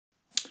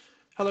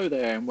Hello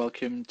there and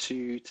welcome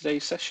to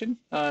today's session.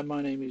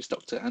 My name is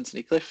Dr.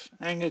 Anthony Cliff.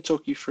 I'm going to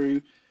talk you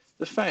through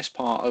the first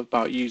part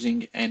about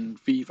using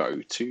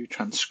Nvivo to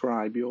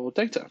transcribe your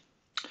data.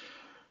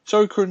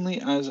 So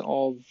currently as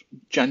of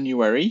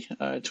January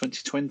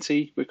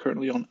 2020, we're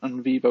currently on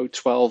Nvivo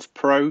 12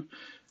 Pro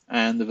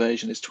and the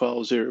version is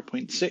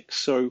 12.0.6.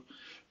 So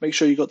make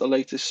sure you got the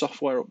latest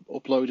software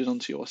uploaded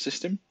onto your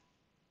system.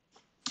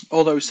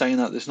 Although saying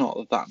that, there's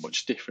not that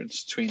much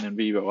difference between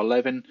Nvivo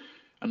 11,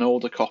 an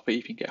older copy,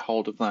 if you can get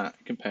hold of that,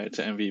 compared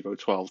to Nvivo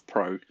 12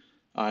 Pro.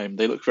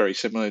 They look very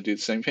similar, do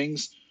the same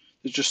things.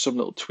 There's just some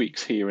little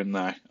tweaks here and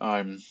there,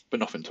 but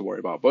nothing to worry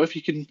about. But if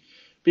you can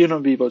be on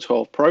Nvivo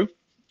 12 Pro,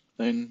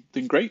 then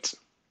great.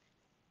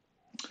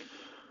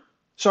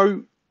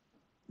 So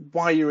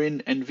why you're in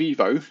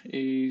Nvivo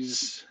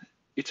is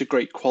it's a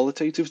great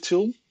qualitative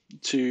tool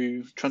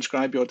to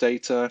transcribe your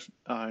data,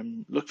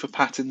 look for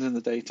patterns in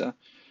the data,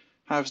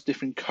 has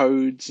different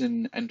codes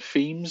and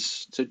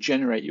themes to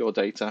generate your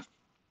data.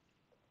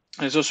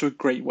 And it's also a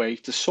great way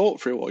to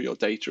sort through all your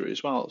data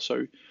as well.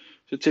 So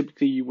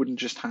typically you wouldn't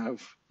just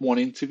have one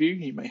interview,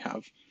 you may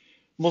have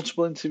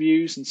multiple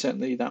interviews, and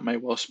certainly that may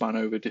well span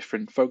over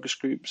different focus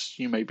groups.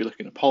 You may be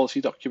looking at policy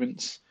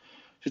documents.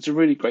 So it's a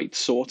really great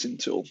sorting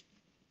tool.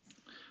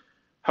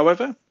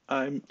 However,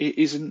 it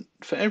isn't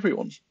for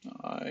everyone.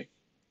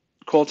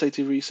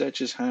 Qualitative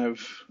researchers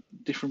have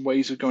different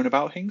ways of going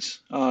about things.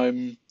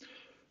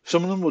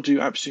 Some of them will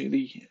do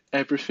absolutely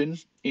everything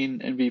in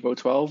Nvivo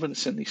 12 and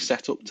it's certainly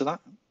set up to that.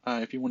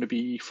 If you want to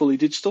be fully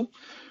digital,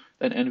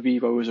 then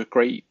Nvivo is a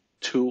great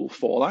tool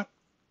for that.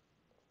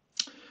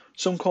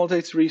 Some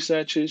qualitative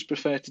researchers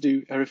prefer to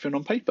do everything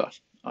on paper.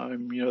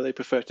 They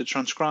prefer to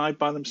transcribe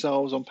by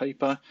themselves on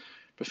paper,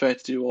 prefer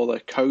to do all their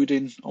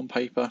coding on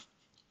paper,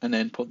 and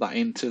then put that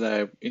into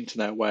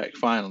their work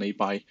finally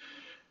by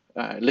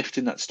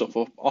lifting that stuff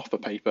up off the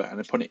paper and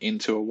then putting it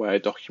into a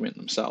Word document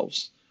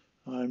themselves.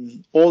 All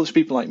those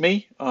people like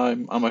me,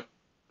 I'm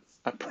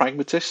a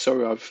pragmatist,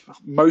 so I've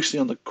mostly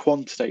on the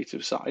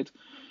quantitative side,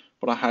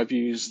 but I have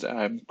used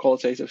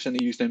qualitative. I've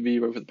certainly used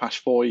Nvivo for the past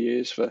 4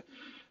 years for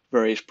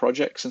various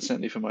projects and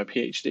certainly for my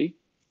PhD.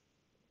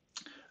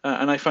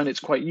 And I find it's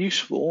quite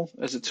useful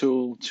as a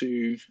tool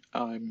to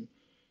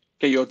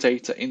get your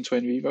data into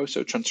Nvivo,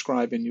 so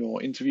transcribing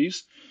your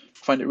interviews.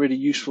 I find it really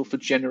useful for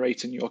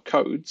generating your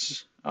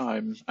codes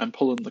and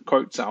pulling the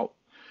quotes out.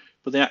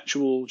 But the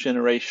actual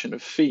generation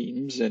of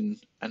themes and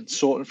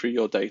sorting through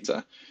your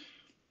data,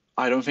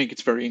 I don't think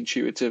it's very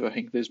intuitive. I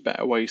think there's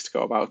better ways to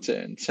go about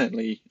it. And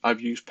certainly I've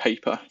used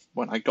paper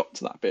when I got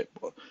to that bit.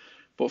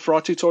 But for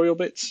our tutorial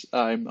bits,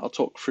 I'll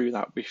talk through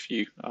that with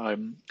you,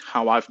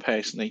 how I've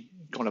personally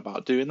gone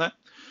about doing that.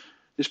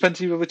 There's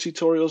plenty of other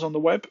tutorials on the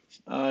web.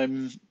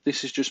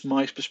 This is just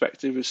my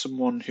perspective as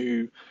someone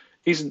who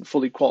isn't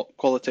fully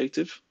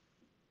qualitative.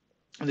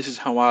 And this is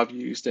how I've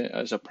used it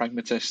as a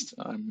pragmatist.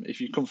 If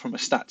you come from a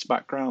stats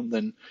background,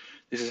 then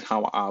this is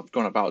how I've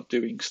gone about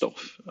doing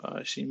stuff.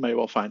 So you may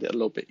well find it a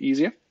little bit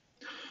easier.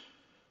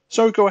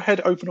 So go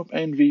ahead, open up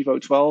Nvivo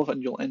 12,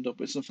 and you'll end up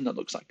with something that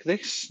looks like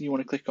this. You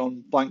want to click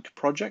on blank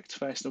project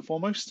first and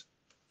foremost,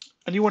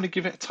 and you want to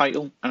give it a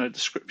title and a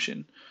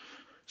description.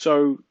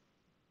 So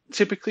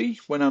typically,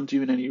 when I'm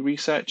doing any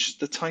research,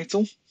 the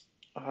title,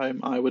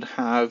 I would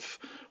have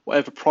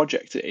whatever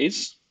project it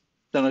is.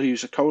 Then I'll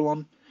use a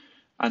colon,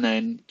 and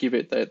then give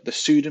it the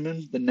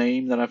pseudonym, the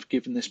name that I've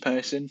given this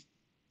person,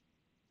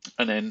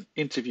 and then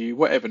interview,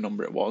 whatever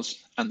number it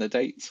was, and the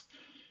date.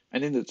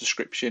 And in the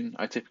description,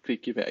 I typically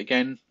give it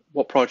again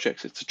what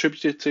projects it's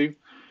attributed to,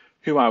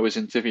 who I was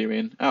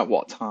interviewing, at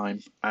what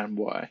time, and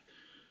where.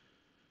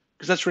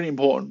 Because that's really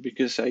important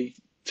because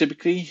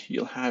typically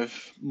you'll have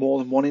more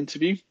than one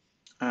interview,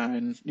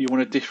 and you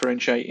want to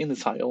differentiate in the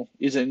title.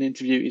 Is it an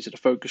interview? Is it a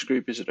focus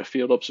group? Is it a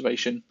field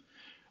observation?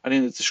 And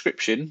in the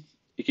description,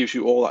 it gives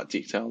you all that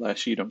detail there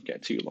so you don't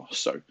get too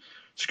lost. So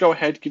go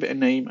ahead, give it a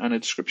name and a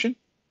description.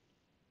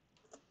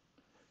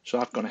 So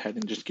I've gone ahead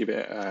and just give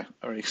it a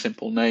very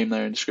simple name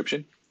there in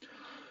description.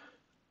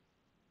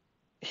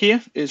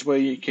 Here is where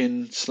you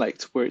can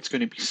select where it's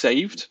going to be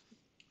saved.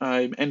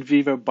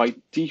 Nvivo by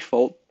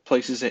default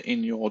places it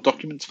in your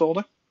documents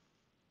folder.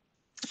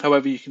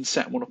 However, you can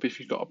set one up if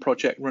you've got a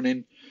project running.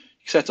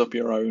 You set up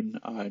your own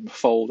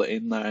folder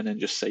in there and then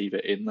just save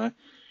it in there.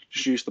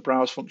 Just use the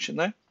browse function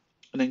there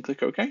and then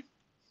click OK.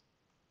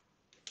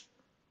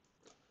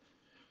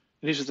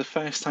 This is the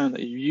first time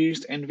that you've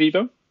used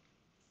Nvivo.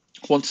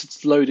 Once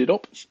it's loaded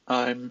up,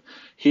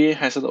 here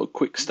has a little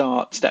quick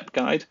start step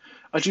guide.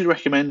 I do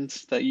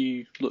recommend that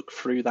you look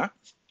through that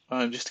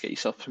just to get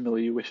yourself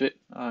familiar with it.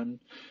 If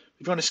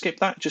you want to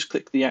skip that, just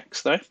click the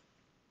X there.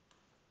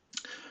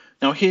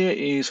 Now here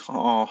is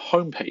our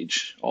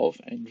homepage of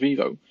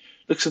Nvivo.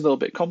 Looks a little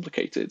bit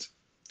complicated.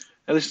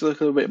 Now this looks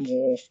a little bit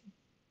more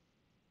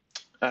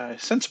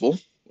sensible,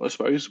 I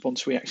suppose.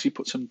 Once we actually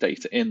put some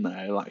data in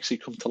there, it'll actually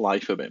come to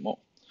life a bit more.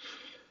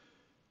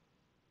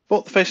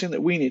 But the first thing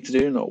that we need to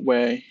do and what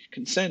we're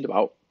concerned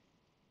about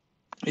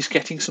is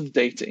getting some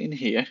data in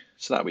here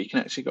so that we can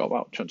actually go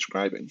about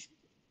transcribing.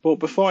 But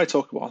before I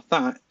talk about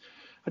that,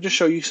 I'll just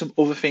show you some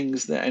other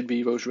things that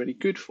Nvivo is really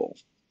good for.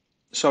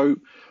 So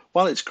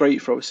while it's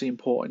great for obviously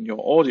importing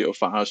your audio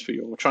files for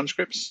your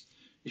transcripts,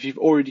 if you've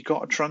already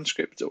got a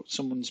transcript or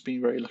someone's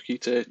been very lucky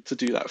to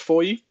do that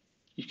for you,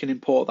 you can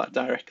import that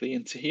directly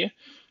into here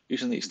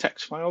using these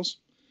text files.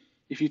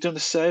 If you've done a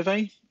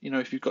survey,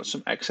 if you've got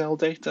some Excel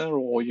data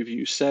or you've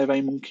used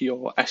SurveyMonkey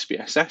or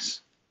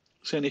SPSS,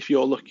 so if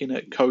you're looking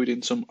at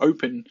coding some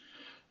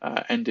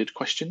open-ended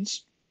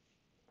questions,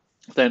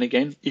 then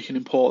again, you can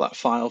import that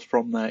file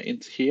from there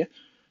into here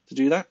to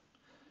do that.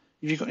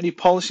 If you've got any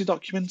policy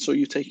documents or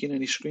you've taken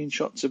any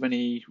screenshots of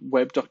any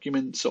web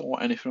documents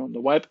or anything on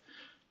the web,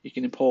 you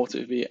can import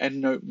it via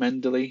EndNote,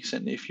 Mendeley,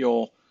 and if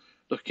you're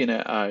looking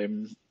at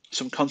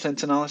some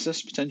content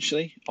analysis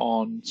potentially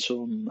on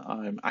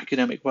some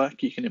academic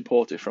work, you can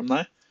import it from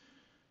there.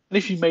 And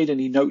if you've made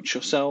any notes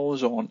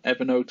yourselves on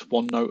Evernote,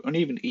 OneNote, and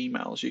even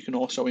emails, you can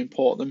also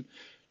import them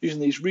using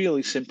these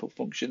really simple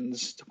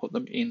functions to put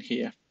them in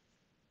here.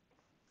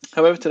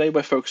 However, today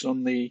we're focusing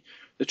on the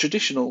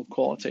traditional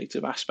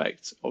qualitative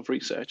aspect of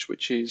research,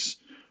 which is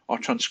our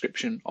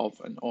transcription of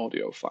an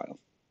audio file.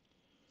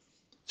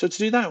 So to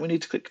do that, we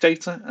need to click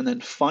Data and then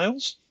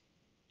Files,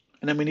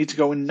 and then we need to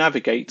go and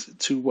navigate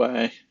to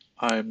where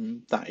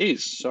that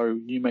is. So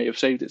you may have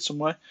saved it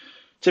somewhere.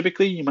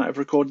 Typically, you might have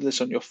recorded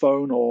this on your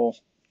phone, or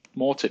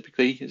more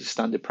typically, as a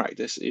standard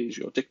practice, is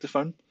your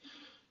dictaphone.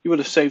 You would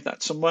have saved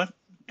that somewhere.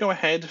 Go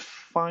ahead,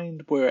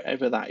 find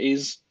wherever that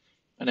is,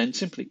 and then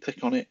simply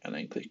click on it and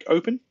then click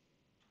Open.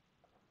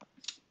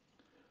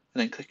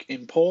 And then click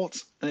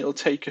Import, and it'll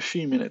take a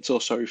few minutes or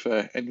so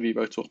for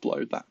Nvivo to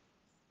upload that.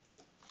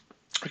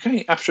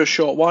 Okay, after a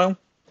short while,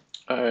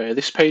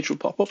 this page will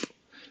pop up.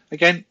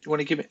 Again, you want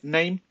to give it a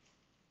name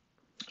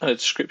and a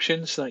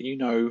description so that you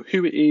know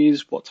who it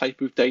is, what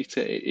type of data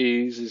it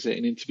is it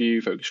an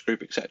interview, focus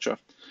group, etc.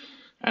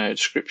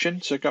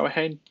 Description, so go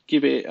ahead,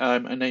 give it a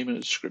name and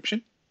a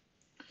description.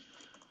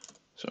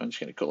 So I'm just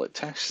going to call it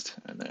test,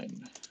 and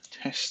then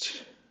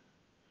test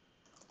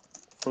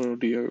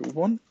audio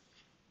 1.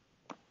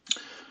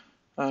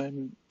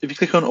 If you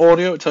click on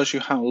audio, it tells you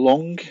how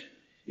long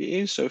it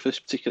is. So for this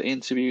particular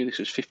interview, this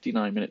was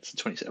 59 minutes and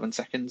 27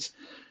 seconds,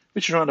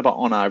 which is around about,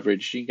 on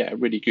average, you get a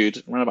really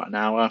good, around about an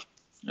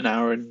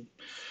hour and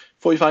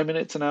 45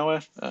 minutes, an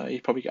hour.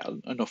 You probably get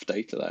enough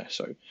data there.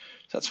 So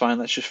that's fine.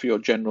 That's just for your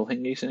general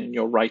thingies. And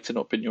you're writing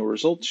up in your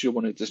results, you'll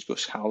want to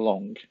discuss how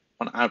long,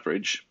 on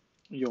average,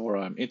 your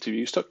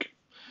interviews took.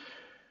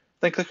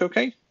 Then click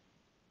OK.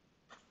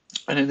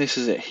 And then this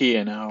is it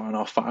here now on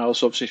our files.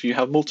 So obviously, if you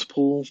have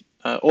multiple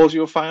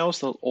audio files,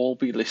 they'll all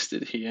be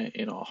listed here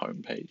in our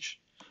home page.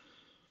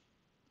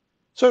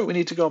 So we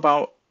need to go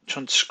about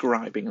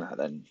transcribing that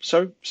then.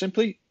 So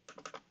simply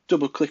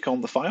double click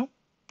on the file,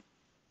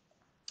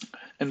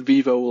 and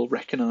Nvivo will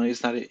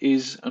recognize that it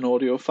is an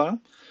audio file.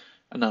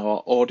 And now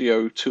our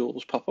audio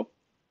tools pop up.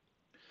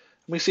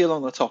 And we see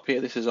along the top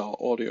here, this is our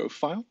audio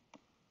file.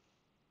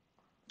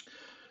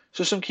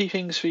 So some key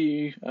things for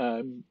you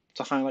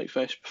to highlight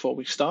first before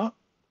we start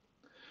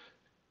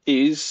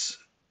is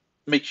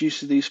make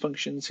use of these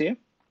functions here.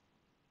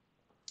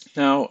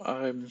 Now,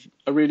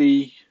 a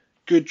really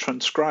good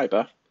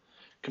transcriber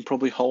can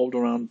probably hold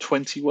around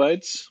 20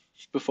 words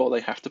before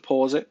they have to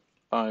pause it.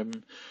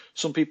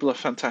 Some people are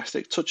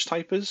fantastic touch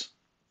typers,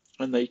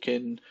 and they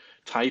can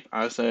type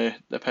as the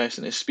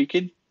person is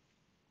speaking,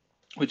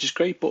 which is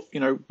great, but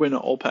we're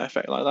not all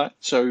perfect like that.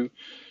 So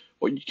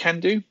what you can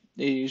do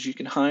is you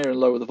can higher and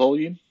lower the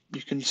volume.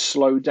 You can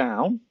slow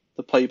down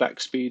the playback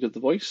speed of the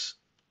voice.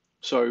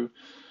 So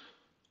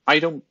I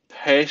don't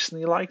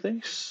personally like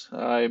this.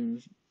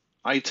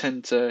 I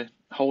tend to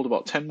hold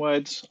about 10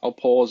 words, I'll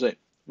pause it,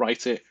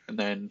 write it, and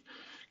then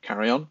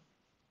carry on.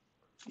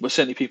 But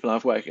certainly people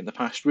I've worked in the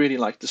past really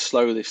like to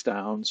slow this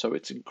down so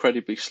it's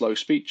incredibly slow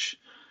speech,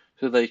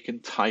 so they can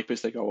type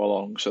as they go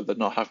along, so they're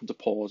not having to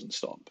pause and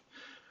stop.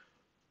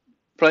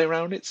 Play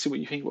around it, see what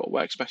you think, what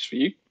works best for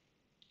you.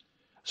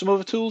 Some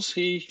other tools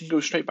here, you can go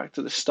straight back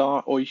to the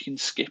start, or you can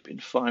skip in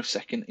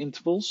 5-second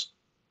intervals.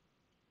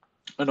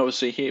 And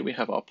obviously here we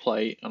have our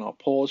play and our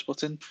pause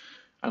button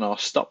and our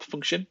stop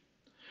function.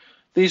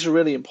 These are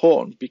really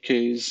important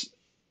because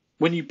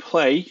when you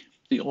play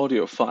the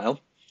audio file,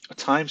 a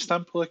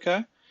timestamp will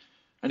occur.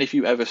 And if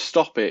you ever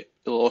stop it,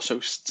 it'll also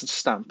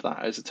stamp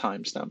that as a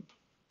timestamp.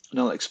 And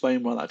I'll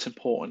explain why that's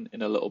important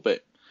in a little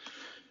bit.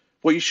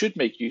 What you should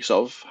make use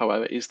of,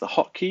 however, is the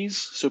hotkeys,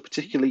 so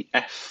particularly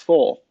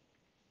F4.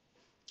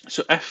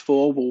 So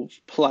F4 will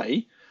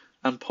play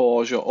and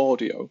pause your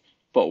audio,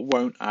 but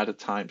won't add a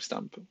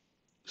timestamp.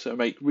 So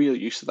make real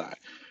use of that.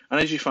 And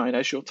as you find,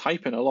 as you're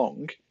typing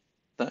along,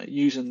 that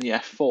using the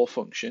F4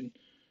 function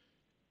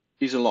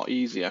is a lot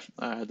easier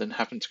than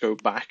having to go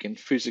back and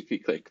physically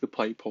click the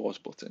play pause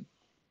button.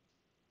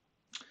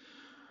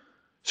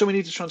 So we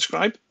need to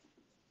transcribe.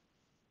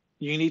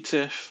 You need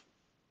to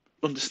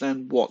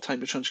understand what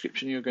type of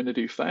transcription you're going to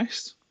do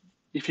first.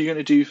 If you're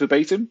going to do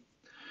verbatim,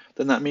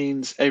 then that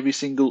means every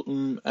single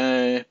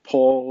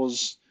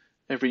pause,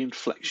 every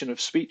inflection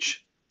of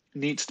speech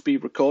needs to be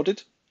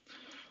recorded.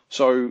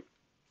 So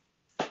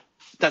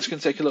that's going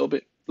to take a little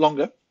bit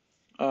longer.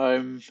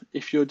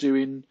 If you're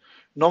doing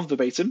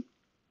non-verbatim,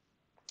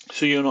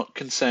 so you're not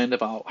concerned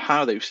about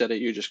how they've said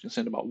it, you're just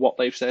concerned about what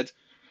they've said,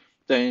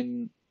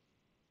 then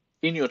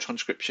in your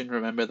transcription,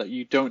 remember that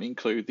you don't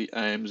include the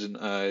ums and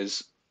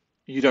ers,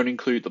 you don't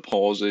include the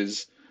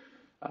pauses,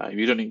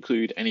 you don't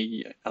include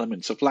any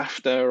elements of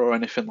laughter or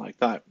anything like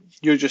that.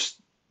 You're just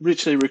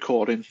literally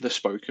recording the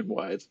spoken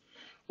word,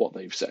 what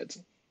they've said.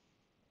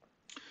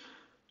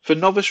 For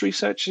novice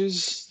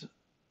researchers,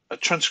 a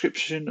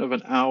transcription of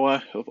an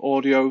hour of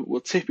audio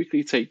will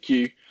typically take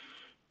you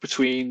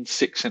between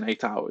 6 and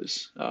 8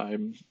 hours.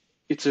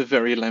 It's a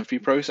very lengthy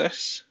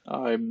process.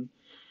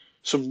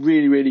 Some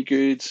really, really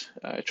good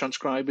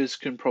transcribers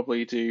can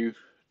probably do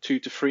 2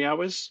 to 3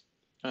 hours.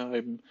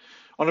 On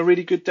a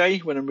really good day,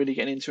 when I'm really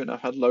getting into it and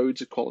I've had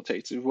loads of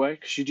qualitative work,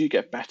 because you do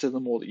get better the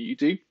more that you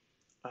do,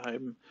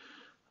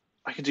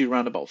 I can do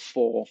around about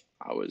 4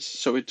 hours.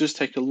 So it does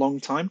take a long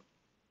time.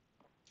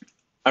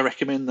 I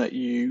recommend that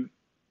you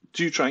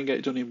do try and get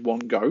it done in one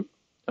go.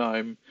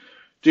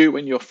 Do it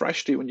when you're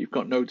fresh, do it when you've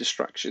got no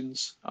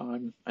distractions,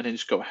 and then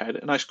just go ahead.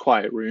 A nice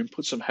quiet room,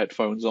 put some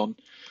headphones on,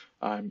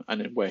 and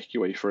then work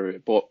your way through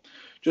it. But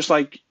just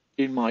like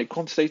in my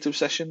quantitative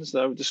sessions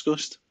that I've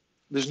discussed,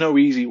 there's no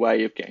easy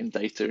way of getting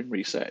data in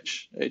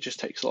research. It just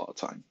takes a lot of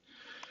time.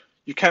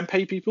 You can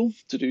pay people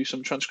to do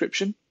some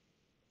transcription.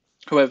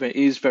 However, it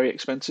is very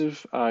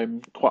expensive.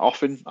 Quite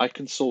often I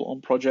consult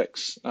on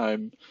projects,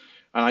 and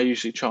I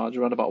usually charge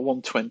around about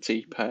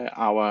 120 per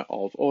hour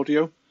of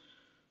audio.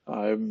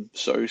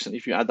 So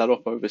if you add that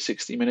up over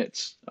 60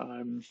 minutes,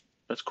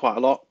 that's quite a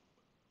lot.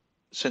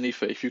 Certainly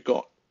if you've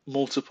got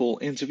multiple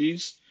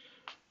interviews,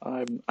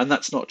 and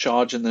that's not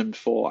charging them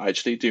for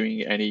actually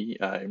doing any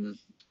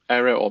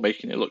error or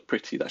making it look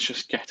pretty. That's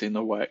just getting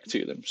the work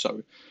to them.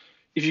 So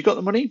if you've got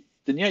the money,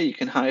 then yeah, you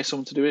can hire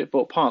someone to do it.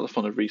 But part of the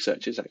fun of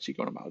research is actually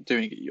going about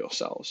doing it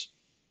yourselves.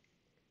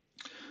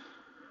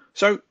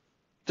 So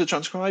to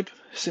transcribe,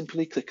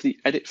 simply click the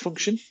edit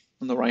function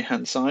on the right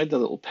hand side, the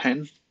little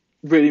pen.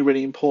 Really,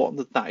 really important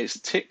that that is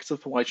ticked,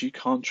 otherwise you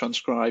can't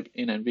transcribe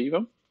in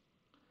Nvivo.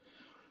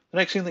 The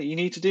next thing that you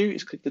need to do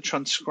is click the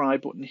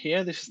transcribe button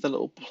here. This is the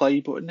little play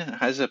button. It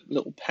has a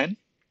little pen.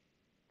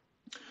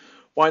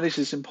 Why this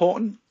is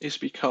important is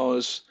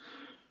because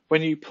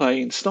when you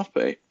play and stop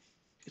it,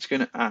 it's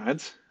going to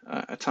add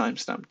a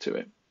timestamp to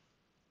it.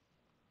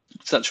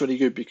 So that's really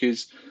good,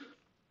 because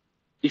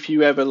if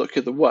you ever look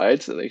at the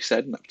words that they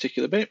said in that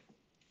particular bit,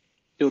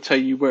 it'll tell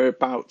you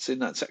whereabouts in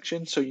that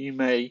section. So you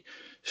may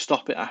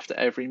stop it after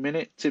every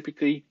minute.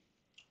 Typically,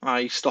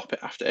 I stop it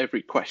after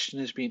every question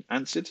has been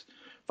answered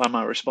by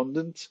my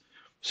respondent.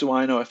 So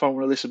I know if I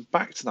want to listen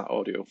back to that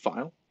audio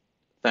file,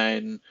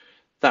 then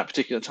that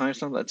particular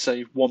timestamp, let's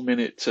say 1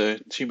 minute to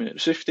 2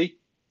 minutes 50,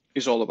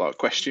 is all about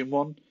question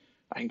one.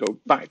 I can go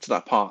back to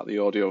that part of the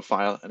audio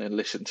file and then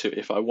listen to it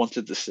if I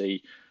wanted to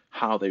see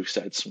how they've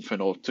said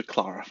something or to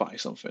clarify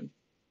something.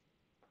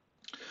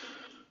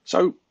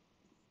 So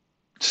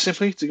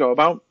simply to go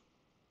about,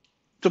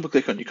 double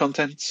click on your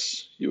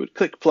contents, you would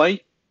click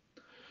play,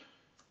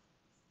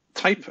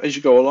 type as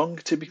you go along.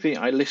 Typically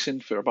I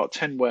listen for about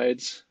 10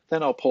 words,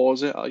 then I'll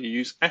pause it, I'll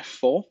use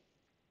F4,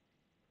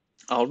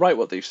 I'll write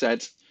what they've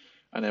said,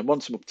 and then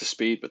once I'm up to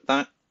speed with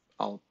that,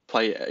 I'll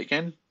play it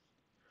again,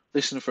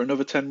 listen for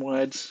another 10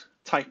 words,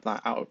 type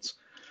that out,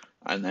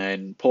 and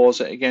then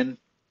pause it again,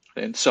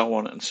 and so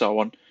on and so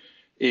on.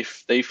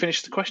 If they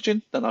finish the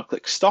question, then I'll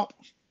click stop,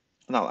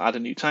 and I'll add a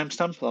new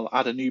timestamp, I'll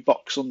add a new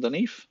box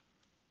underneath,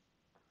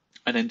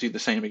 and then do the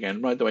same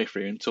again right the way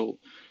through until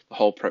the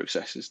whole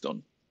process is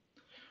done.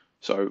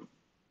 So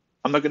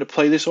I'm not going to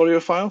play this audio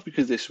file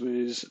because this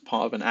was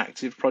part of an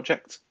active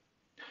project.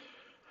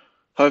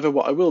 However,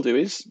 what I will do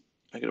is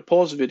I'm going to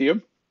pause the video,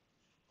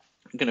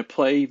 I'm going to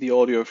play the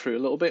audio through a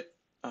little bit,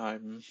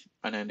 and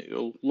then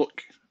it'll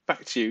look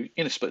back to you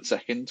in a split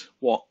second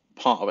what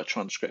part of a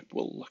transcript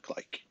will look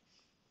like.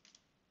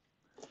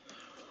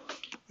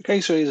 Okay,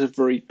 so here's a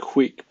very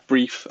quick,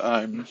 brief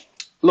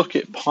look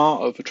at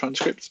part of a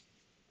transcript.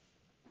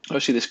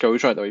 Obviously, this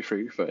goes right the way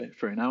through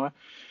for an hour.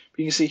 But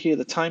you can see here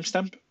the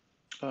timestamp.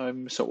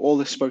 So all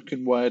this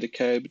spoken word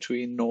occurred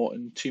between 0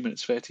 and 2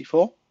 minutes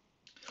 34.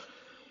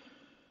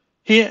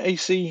 Here,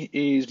 AC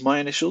is my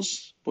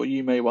initials, but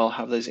you may well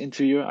have those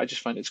interviewer. I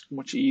just find it's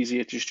much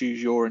easier to just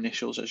use your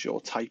initials as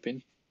you're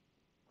typing,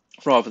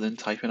 rather than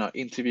typing out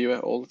interviewer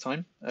all the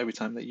time, every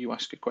time that you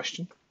ask a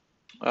question.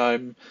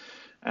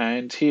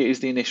 And here is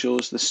the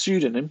initials, the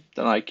pseudonym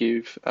that I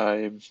give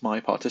my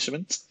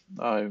participants.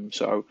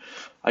 So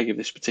I give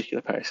this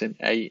particular person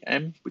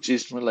AM, which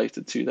is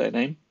related to their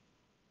name,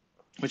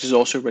 which is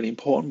also really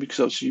important because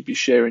obviously you'll be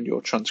sharing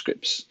your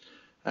transcripts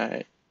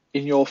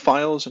in your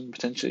files and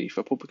potentially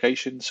for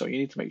publication. So you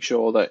need to make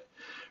sure that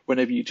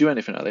whenever you do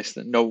anything like this,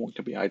 that no one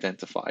can be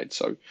identified.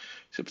 So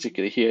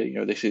particularly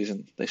here, this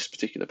isn't this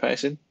particular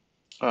person.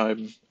 I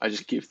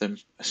just give them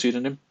a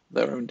pseudonym,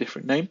 their own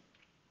different name.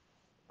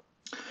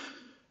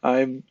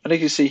 And as you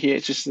can see here,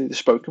 it's just the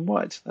spoken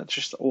word. That's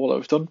just all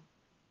I've done.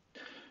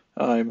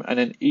 And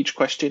then each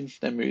question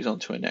then moves on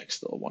to a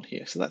next little one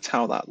here. So that's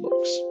how that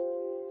looks.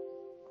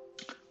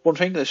 One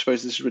thing, I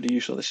suppose this is really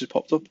useful, this has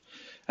popped up,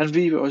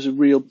 Nvivo has a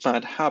real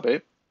bad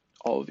habit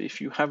of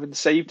if you haven't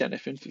saved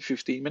anything for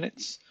 15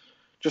 minutes,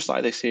 just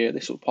like this here,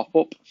 this will pop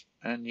up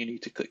and you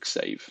need to click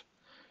save.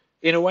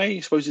 In a way, I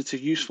suppose it's a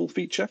useful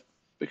feature,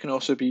 but it can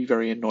also be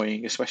very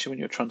annoying, especially when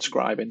you're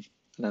transcribing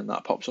and then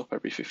that pops up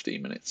every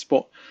 15 minutes.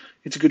 But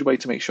it's a good way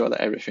to make sure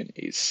that everything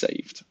is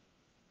saved.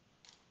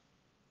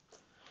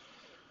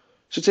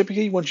 So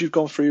typically, once you've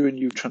gone through and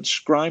you've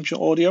transcribed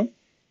your audio,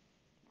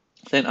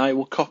 then I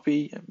will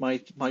copy, my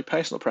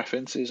personal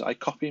preference is I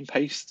copy and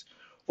paste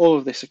all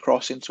of this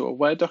across into a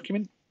Word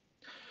document,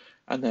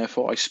 and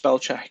therefore I spell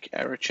check,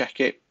 error check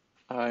it,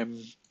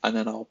 and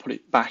then I'll put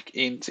it back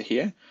into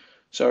here.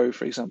 So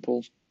for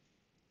example,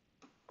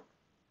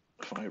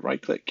 if I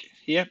right click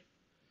here,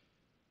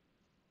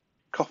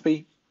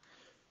 copy,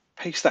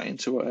 paste that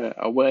into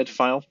a Word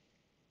file,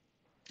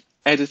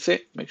 edit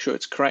it, make sure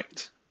it's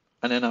correct,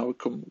 and then I would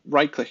come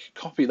right click,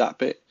 copy that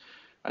bit,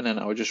 and then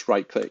I would just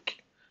right click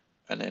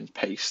and then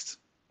paste.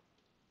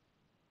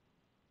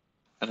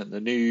 And then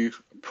the new,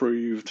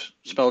 approved,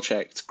 spell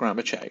checked,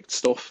 grammar checked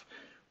stuff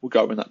will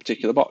go in that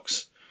particular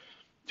box.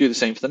 Do the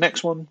same for the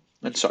next one,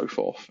 and so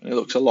forth. And it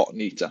looks a lot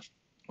neater.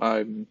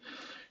 You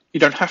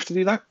don't have to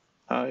do that,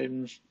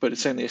 but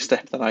it's certainly a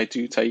step that I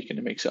do take, and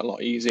it makes it a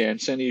lot easier.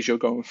 And certainly as you're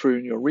going through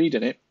and you're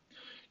reading it,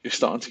 you're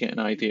starting to get an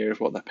idea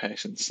of what that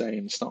person's saying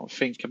and start to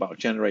think about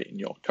generating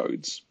your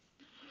codes.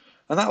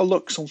 And that'll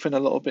look something a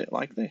little bit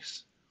like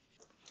this.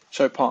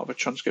 So part of a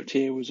transcript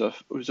here was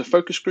a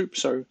focus group,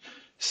 so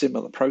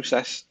similar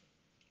process,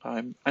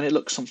 and it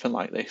looks something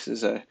like this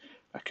as a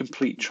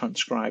complete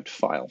transcribed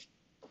file.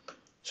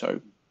 So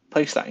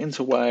place that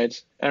into Word,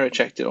 error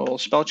checked it all,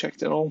 spell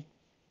checked it all,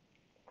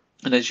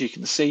 and as you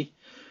can see,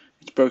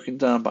 it's broken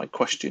down by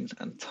question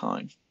and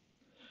time,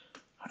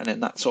 and then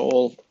that's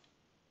all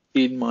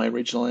in my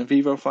original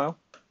Nvivo file.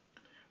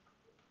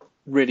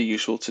 Really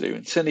useful to do,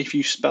 and certainly if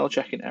you spell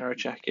check and error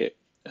check it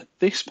at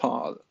this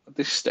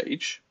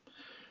stage,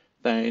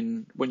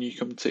 then when you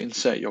come to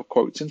insert your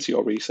quotes into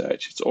your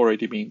research, it's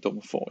already been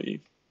done for you.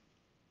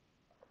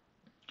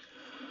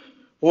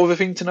 One other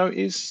thing to note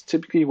is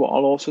typically what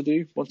I'll also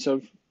do once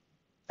I've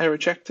error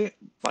checked it,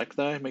 like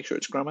there, make sure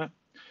it's grammar,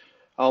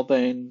 I'll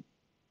then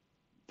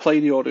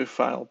play the audio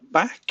file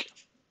back,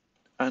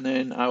 and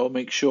then I will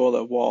make sure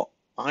that what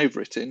I've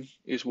written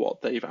is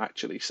what they've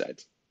actually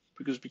said,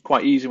 because it'd be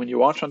quite easy when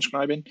you are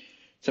transcribing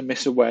to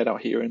miss a word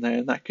out here and there,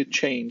 and that could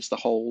change the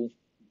whole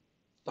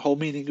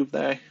meaning of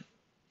their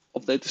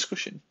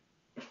discussion.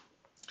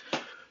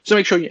 So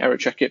make sure you error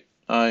check it.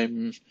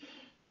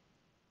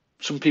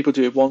 Some people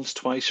do it once,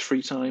 twice,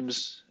 3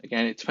 times.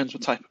 Again, it depends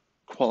what type of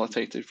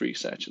qualitative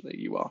researcher that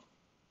you are.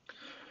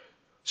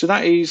 So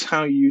that is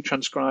how you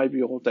transcribe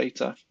your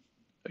data,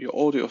 your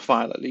audio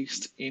file at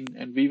least, in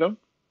Nvivo.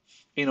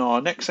 In our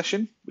next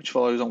session, which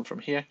follows on from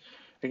here,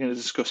 we're going to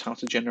discuss how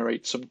to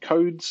generate some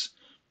codes,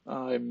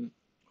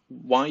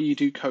 why you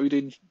do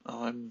coding,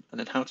 and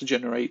then how to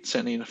generate,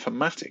 certainly in a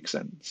thematic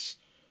sense,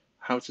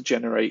 how to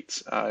generate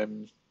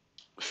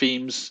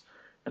themes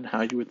and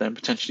how you would then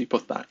potentially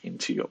put that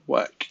into your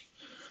work.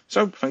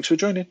 So thanks for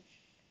joining.